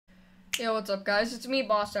Yo, what's up, guys? It's me,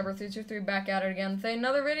 BossTabber323, back at it again with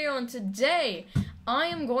another video, and today I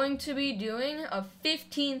am going to be doing a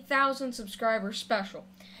 15,000 subscriber special.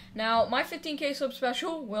 Now, my 15K sub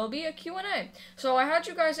special will be a Q&A. So I had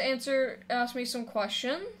you guys ask me some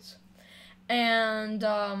questions, and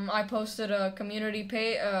I posted a community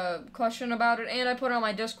question about it, and I put it on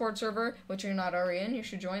my Discord server, which you're not already in. You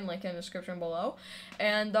should join, link in the description below.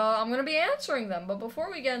 And I'm going to be answering them. But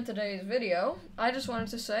before we get into today's video, I just wanted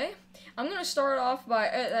to say, I'm going to start off by,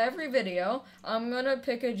 every video, I'm going to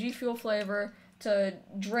pick a G Fuel flavor to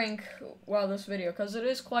drink while this video, because it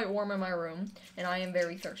is quite warm in my room, and I am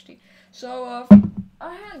very thirsty. So,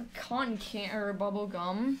 I had cotton candy, or bubble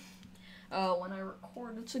gum, when I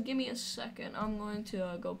recorded, so give me a second. I'm going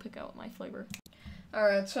to go pick out my flavor.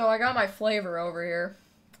 Alright, so I got my flavor over here.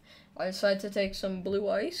 I decided to take some blue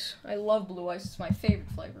ice. I love blue ice, it's my favorite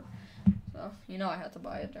flavor. So, you know I had to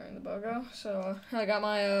buy it during the BOGO. So, I got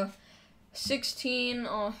my 16,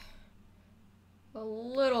 a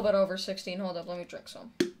little bit over 16. Hold up, let me drink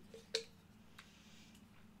some.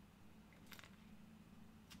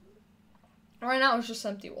 Right now it's just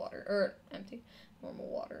empty water, or normal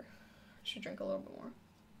water. I should drink a little bit more.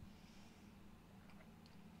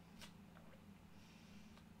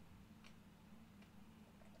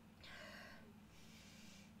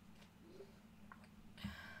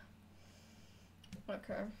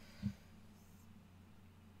 Okay.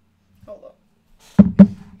 Hold up.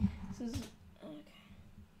 This is okay.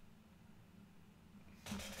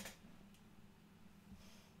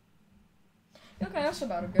 Okay, that's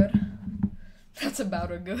about a good. That's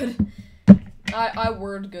about a good. I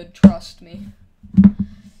word good, trust me.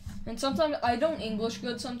 And sometimes I don't English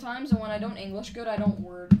good sometimes, and when I don't English good, I don't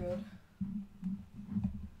word good.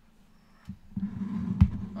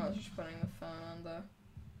 I was just putting the phone on the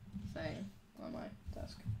thing on my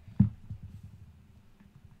desk.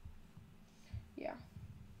 Yeah.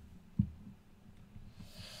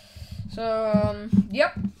 So,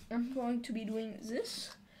 yep. I'm going to be doing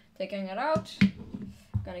this. Taking it out.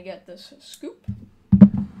 Gonna get this scoop.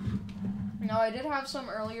 Now, I did have some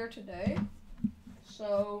earlier today.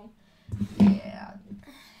 So, yeah.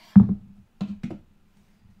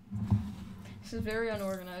 This is very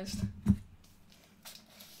unorganized.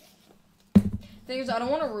 Thing is, I don't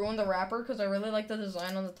want to ruin the wrapper because I really like the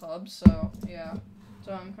design on the tub, so, yeah.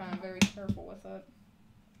 So, I'm kind of very careful with it.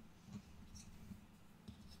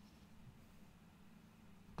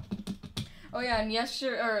 Oh, yeah, and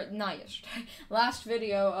last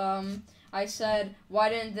video, I said, why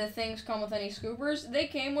didn't the things come with any scoopers? They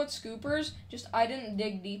came with scoopers, just I didn't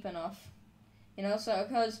dig deep enough. You know, so,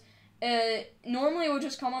 because normally it would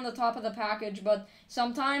just come on the top of the package, but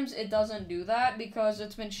sometimes it doesn't do that because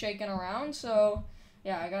it's been shaken around, so,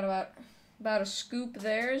 yeah, I got about a scoop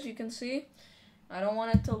there, as you can see. I don't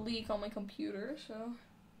want it to leak on my computer, so...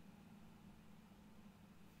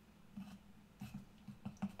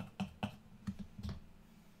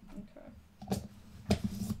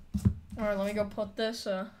 Alright, let me go put this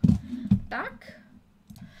back.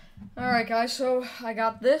 Alright, guys, so I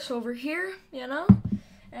got this over here, you know,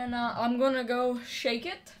 and I'm gonna go shake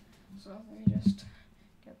it. So let me just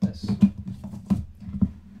get this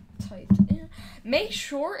tight in. Make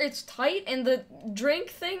sure it's tight, and the drink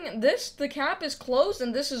thing, the cap is closed,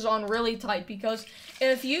 and this is on really tight, because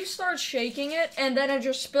if you start shaking it and then it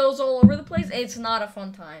just spills all over the place, it's not a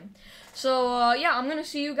fun time. So, yeah, I'm going to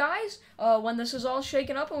see you guys when this is all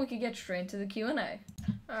shaken up and we can get straight into the Q&A.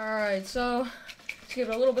 Alright, so let's give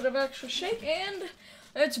it a little bit of extra shake, and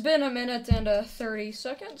it's been a minute and 30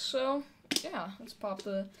 seconds, so, yeah, let's pop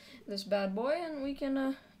this bad boy and we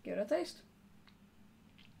can give it a taste.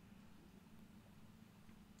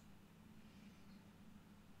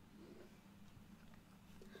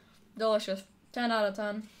 Delicious. 10 out of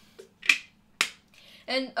 10.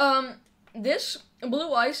 And, this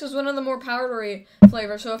blue ice is one of the more powdery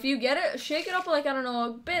flavors, so if you get it, shake it up like, I don't know,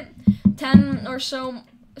 a bit, 10 or so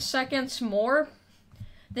seconds more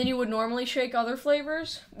than you would normally shake other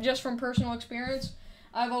flavors, just from personal experience.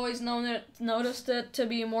 I've always noticed it to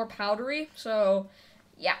be more powdery, so,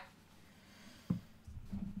 yeah.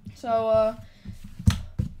 So, I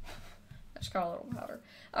just got a little powder.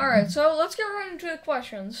 Alright, so let's get right into the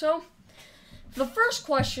questions. So, the first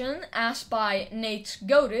question, asked by Nate's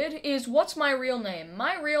Goated, is, what's my real name?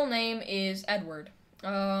 My real name is Edward.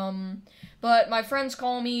 But my friends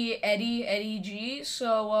call me Eddie G,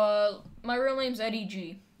 so, my real name's Eddie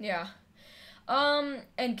G. Yeah. And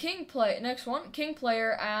next one, King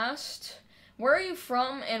Player asked, where are you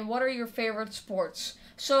from and what are your favorite sports?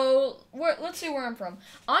 let's see where I'm from.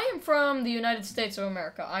 I am from the United States of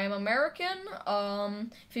America. I am American.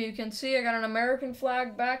 If you can see, I got an American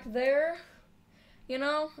flag back there. You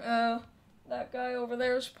know, that guy over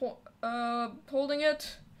there is holding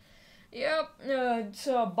it. Yep, it's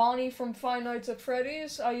Bonnie from Five Nights at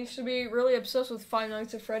Freddy's. I used to be really obsessed with Five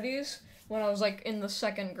Nights at Freddy's when I was like in the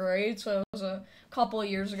 2nd grade, so it was a couple of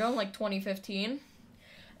years ago, like 2015.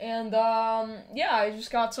 And, yeah, I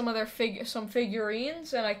just got some of their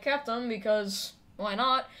figurines, and I kept them because, why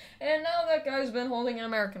not? And now that guy's been holding an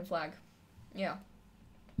American flag. Yeah.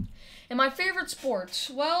 And my favorite sports,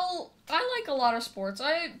 well, I like a lot of sports.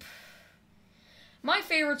 My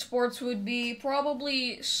favorite sports would be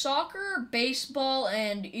probably soccer, baseball,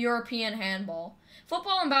 and European handball.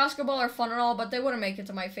 Football and basketball are fun and all, but they wouldn't make it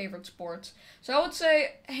to my favorite sports. So I would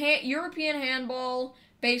say European handball,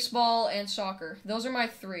 baseball, and soccer. Those are my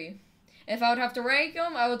 3. If I would have to rank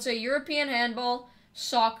them, I would say European handball,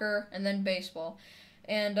 soccer, and then baseball.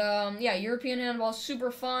 And, yeah, European handball is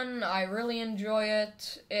super fun. I really enjoy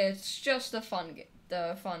it. It's just a fun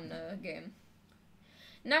game.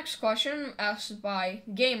 Next question, asked by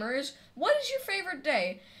gamers, what is your favorite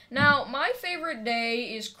day? Now, my favorite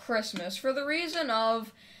day is Christmas, for the reason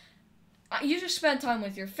of you just spend time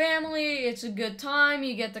with your family, it's a good time,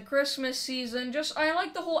 you get the Christmas season, I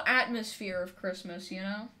like the whole atmosphere of Christmas, you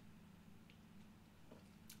know?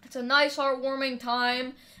 It's a nice, heartwarming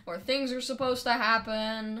time where things are supposed to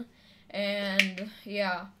happen, and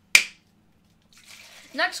yeah.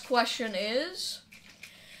 Next question is,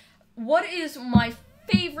 what is my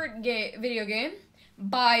favorite video game?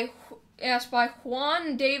 Asked by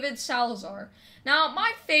Juan David Salazar. Now,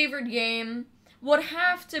 my favorite game would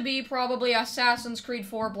have to be probably Assassin's Creed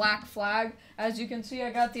 4 Black Flag. As you can see,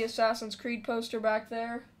 I got the Assassin's Creed poster back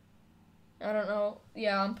there. I don't know.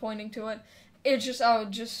 Yeah, I'm pointing to it. I was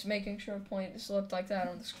just making sure it just looked like that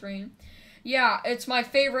on the screen. Yeah, it's my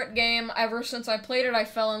favorite game. Ever since I played it, I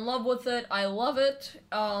fell in love with it. I love it.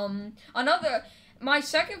 My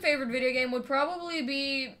second favorite video game would probably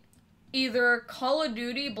be either Call of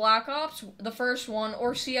Duty Black Ops, the first one,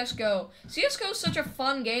 or CSGO. CSGO is such a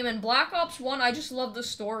fun game, and Black Ops 1, I just love the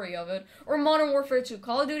story of it. Or Modern Warfare 2.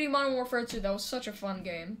 Call of Duty Modern Warfare 2, that was such a fun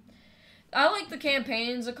game. I like the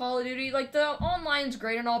campaigns of Call of Duty. Like, the online's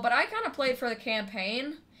great and all, but I kind of play it for the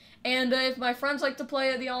campaign. And if my friends like to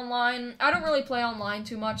play the online, I don't really play online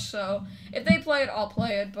too much, so if they play it, I'll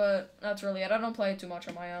play it, but that's really it. I don't play it too much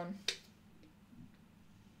on my own.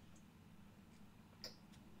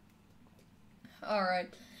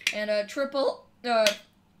 Alright, and triple,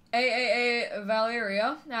 AAA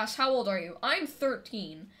Valeria asks, how old are you? I'm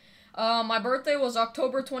 13. My birthday was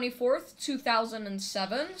October 24th,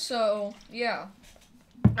 2007, so, yeah.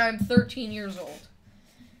 I'm 13 years old.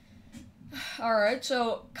 Alright,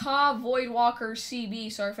 so, Ka Voidwalker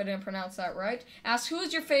CB, sorry if I didn't pronounce that right, asks, who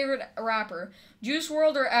is your favorite rapper? Juice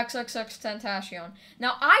WRLD or XXXTentacion?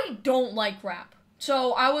 Now, I don't like rap,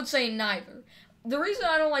 so I would say neither. The reason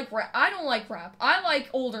I don't like rap, I like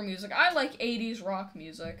older music. I like 80s rock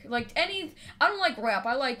music. I don't like rap.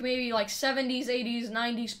 I like maybe like 70s, 80s,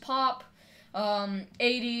 90s pop,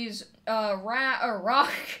 80s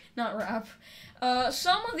rock, not rap.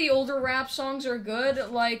 Some of the older rap songs are good,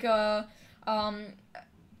 like the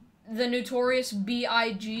Notorious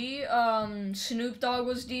B.I.G. Snoop Dogg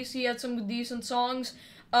was decent. He had some decent songs.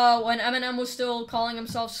 When Eminem was still calling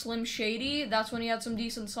himself Slim Shady, that's when he had some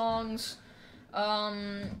decent songs.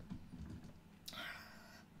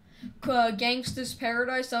 Gangsta's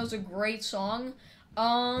Paradise, that was a great song.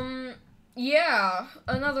 Yeah,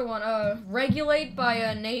 another one, Regulate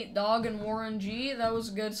by Nate Dogg and Warren G, that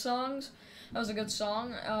was good songs. That was a good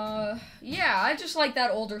song. Yeah, I just like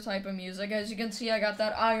that older type of music. As you can see, I got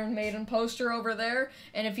that Iron Maiden poster over there,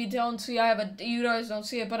 and if you don't see, you guys don't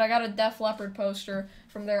see it, but I got a Def Leppard poster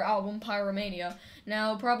from their album Pyromania.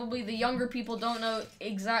 Now, probably the younger people don't know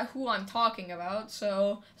who I'm talking about,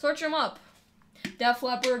 so search them up. Def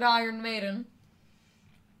Leppard, Iron Maiden.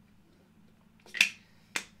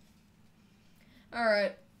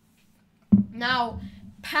 Alright. Now,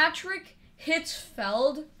 Patrick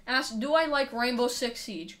Hitzfeld asked, do I like Rainbow Six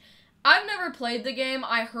Siege? I've never played the game.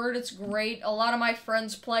 I heard it's great. A lot of my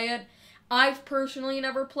friends play it. I've personally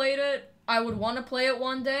never played it. I would want to play it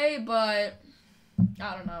one day, but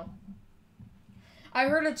I don't know. I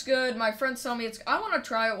heard it's good. My friends tell me I want to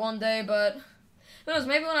try it one day, but who knows,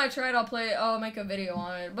 maybe when I try it, I'll make a video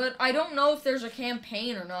on it. But I don't know if there's a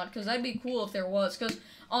campaign or not, because that'd be cool if there was. Because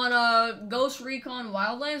on Ghost Recon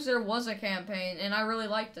Wildlands, there was a campaign, and I really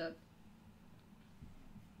liked it.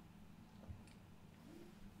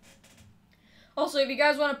 Also, if you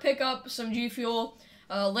guys want to pick up some G Fuel,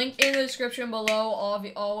 Link in the description below,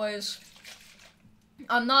 always.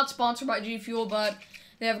 I'm not sponsored by G Fuel, but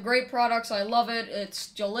they have great products. I love it. It's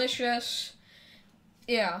delicious.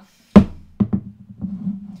 Yeah.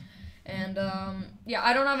 And, yeah,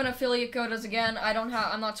 I don't have an affiliate code as again. I'm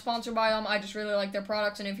not sponsored by them. I just really like their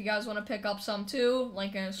products. And if you guys want to pick up some too,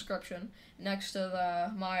 link in the description next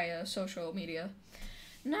to my social media.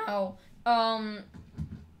 Now,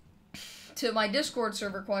 to my Discord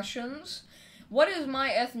server questions. What is my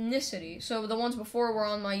ethnicity? So the ones before were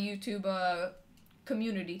on my YouTube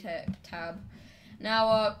community tab.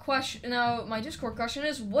 Now, Now, my Discord question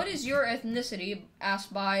is, what is your ethnicity?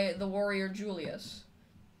 Asked by the warrior Julius.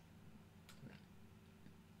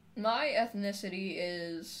 My ethnicity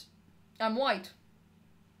is, I'm white.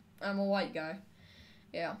 I'm a white guy.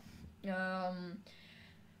 Yeah.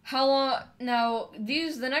 How long? Now,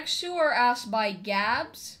 the next two are asked by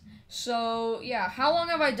Gabs. So, yeah, how long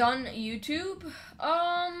have I done YouTube?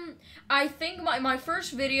 I think my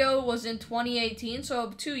first video was in 2018,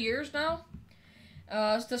 so 2 years now.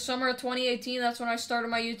 It's the summer of 2018, that's when I started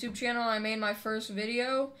my YouTube channel. I made my first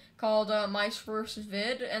video called My First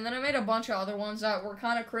Vid, and then I made a bunch of other ones that were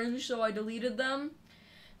kind of cringe, so I deleted them.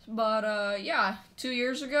 But, yeah, 2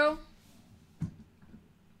 years ago.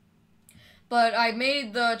 But I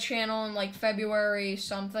made the channel in, like, February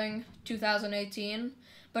something, 2018.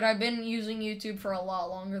 But I've been using YouTube for a lot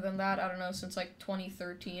longer than that. I don't know, since like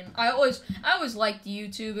 2013. I always liked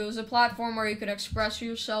YouTube. It was a platform where you could express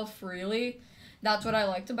yourself freely. That's what I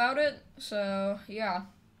liked about it. So, yeah.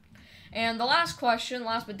 And the last question,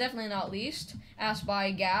 last but definitely not least, asked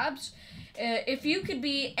by Gabs. If you could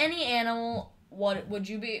be any animal, what would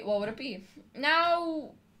you be? What would it be?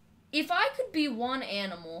 Now, if I could be one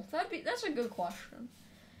animal, that's a good question.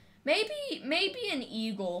 Maybe an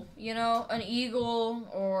eagle, you know, an eagle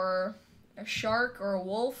or a shark or a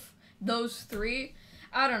wolf, those three.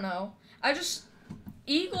 I don't know.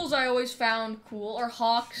 Eagles I always found cool, or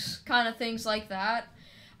hawks, kind of things like that.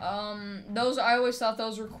 I always thought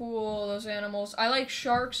those were cool, those animals. I like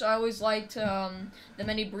sharks. I always liked the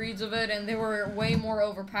many breeds of it, and they were way more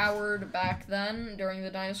overpowered back then during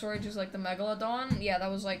the dinosaur ages, like the Megalodon. Yeah,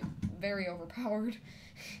 that was like very overpowered.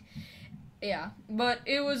 Yeah, but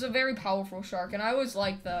it was a very powerful shark, and I always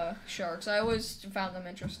liked the sharks. I always found them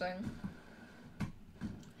interesting.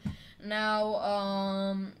 Now,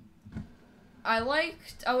 I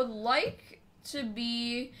would like to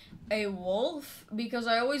be a wolf, because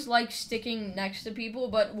I always like sticking next to people,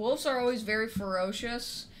 but wolves are always very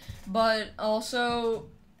ferocious, but also,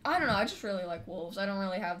 I don't know, I just really like wolves. I don't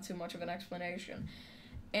really have too much of an explanation.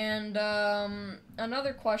 And,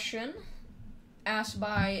 another question asked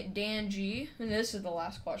by Dan G, and this is the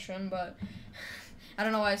last question, but I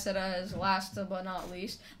don't know why I said it as last but not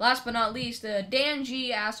least. Last but not least, Dan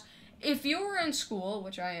G asked, if you were in school,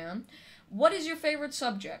 which I am, what is your favorite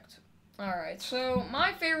subject? Alright, so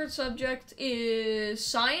my favorite subject is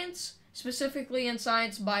science, specifically in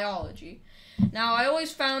science biology. Now, I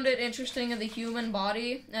always found it interesting in the human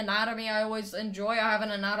body. Anatomy I always enjoy. I have an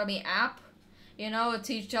anatomy app. You know,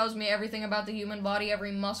 it tells me everything about the human body,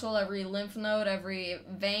 every muscle, every lymph node, every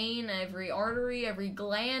vein, every artery, every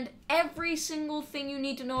gland, every single thing you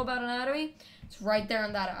need to know about anatomy. It's right there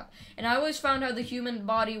in that app. And I always found how the human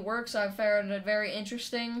body works. I found it very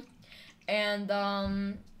interesting. And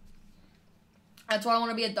that's why I want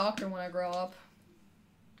to be a doctor when I grow up.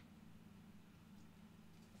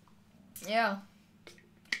 Yeah.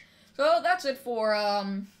 So that's it for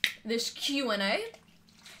this Q&A.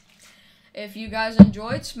 If you guys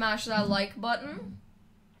enjoyed, smash that like button,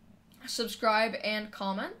 subscribe, and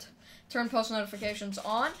comment. Turn post notifications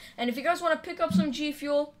on. And if you guys want to pick up some G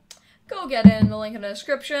Fuel, go get it in the link in the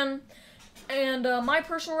description. And my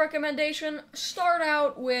personal recommendation, start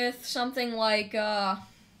out with something like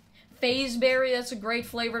Phaseberry. That's a great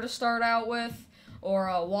flavor to start out with.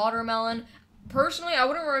 Or watermelon. Personally, I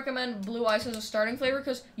wouldn't recommend Blue Ice as a starting flavor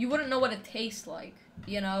because you wouldn't know what it tastes like,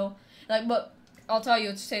 you know? But I'll tell you,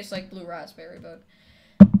 it tastes like blue raspberry, but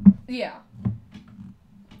yeah.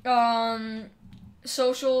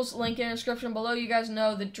 Socials, link in the description below. You guys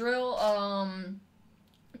know the drill.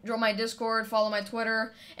 Join my Discord, follow my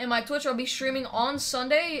Twitter, and my Twitch. I'll be streaming on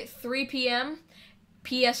Sunday, 3 p.m.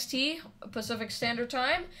 PST, Pacific Standard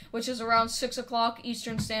Time, which is around 6 o'clock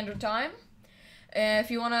Eastern Standard Time. And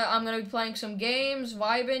if you wanna, I'm gonna be playing some games,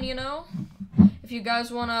 vibing, you know. If you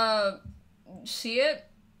guys wanna see it,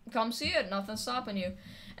 come see it. Nothing's stopping you.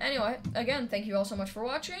 Anyway, again, thank you all so much for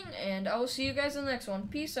watching, and I will see you guys in the next one.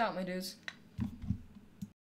 Peace out, my dudes.